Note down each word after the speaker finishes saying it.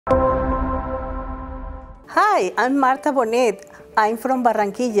Hi, I'm Martha Bonett. I'm from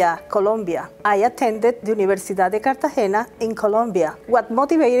Barranquilla, Colombia. I attended the Universidad de Cartagena in Colombia. What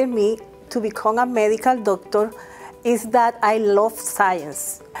motivated me to become a medical doctor is that I love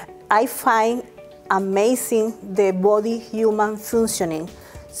science. I find amazing the body human functioning.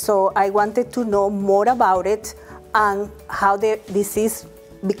 So I wanted to know more about it and how the disease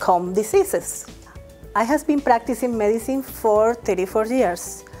become diseases. I have been practicing medicine for 34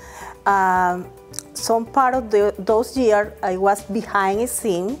 years. Some part of those years I was behind the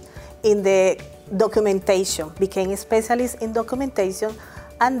scene in the documentation, became a specialist in documentation,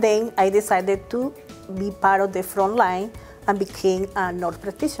 and then I decided to be part of the front line and became a nurse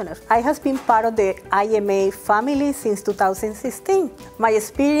practitioner. I have been part of the IMA family since 2016. My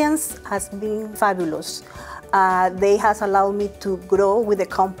experience has been fabulous. They has allowed me to grow with the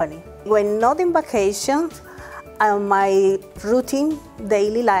company. When not in vacations, my routine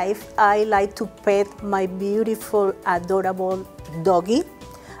daily life, I like to pet my beautiful, adorable doggy,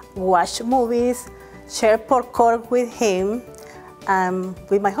 watch movies, share popcorn with him, and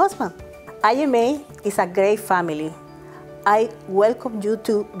with my husband. IMA is a great family. I welcome you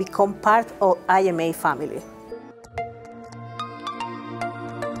to become part of IMA family.